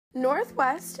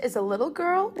Northwest is a little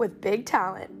girl with big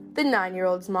talent. The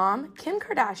 9-year-old's mom, Kim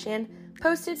Kardashian,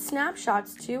 posted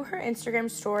snapshots to her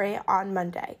Instagram story on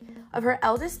Monday of her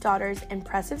eldest daughter's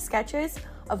impressive sketches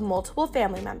of multiple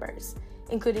family members,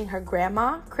 including her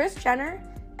grandma, Kris Jenner,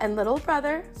 and little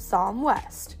brother, Psalm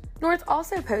West. North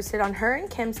also posted on her and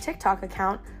Kim's TikTok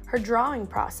account her drawing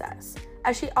process,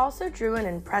 as she also drew an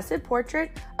impressive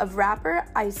portrait of rapper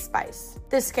Ice Spice.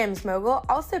 The Skims mogul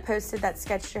also posted that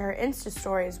sketch to her Insta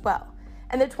story as well,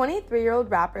 and the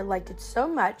 23-year-old rapper liked it so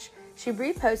much she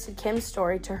reposted Kim's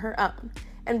story to her own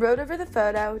and wrote over the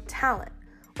photo, "Talent,"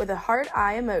 with a heart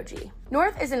eye emoji.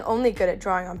 North isn't only good at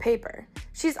drawing on paper,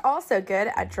 she's also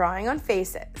good at drawing on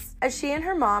faces, as she and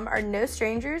her mom are no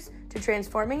strangers to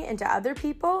transforming into other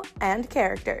people and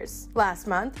characters. Last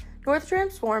month, North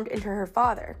transformed into her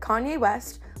father, Kanye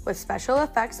West, with special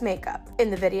effects makeup. In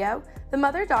the video, the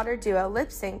mother-daughter duo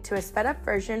lip-synced to a sped-up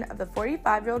version of the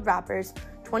 45-year-old rapper's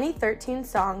 2013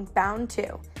 song Bound 2,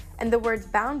 and the words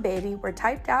 "Bound Baby" were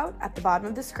typed out at the bottom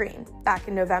of the screen. Back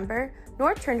in November,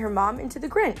 North turned her mom into the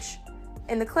Grinch.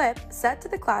 In the clip, set to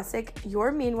the classic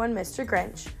 "You're Mean One, Mr.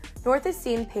 Grinch," North is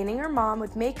seen painting her mom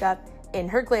with makeup in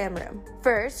her glam room.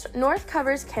 First, North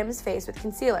covers Kim's face with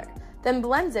concealer, then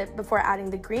blends it before adding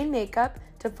the green makeup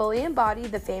to fully embody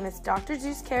the famous Dr.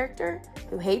 Seuss character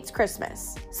who hates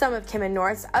Christmas. Some of Kim and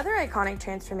North's other iconic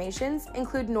transformations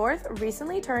include North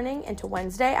recently turning into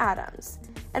Wednesday Addams,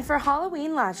 and for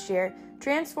Halloween last year,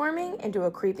 transforming into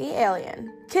a creepy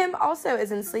alien. Kim also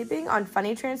isn't sleeping on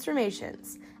funny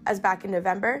transformations, as back in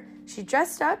November, she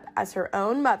dressed up as her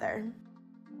own mother.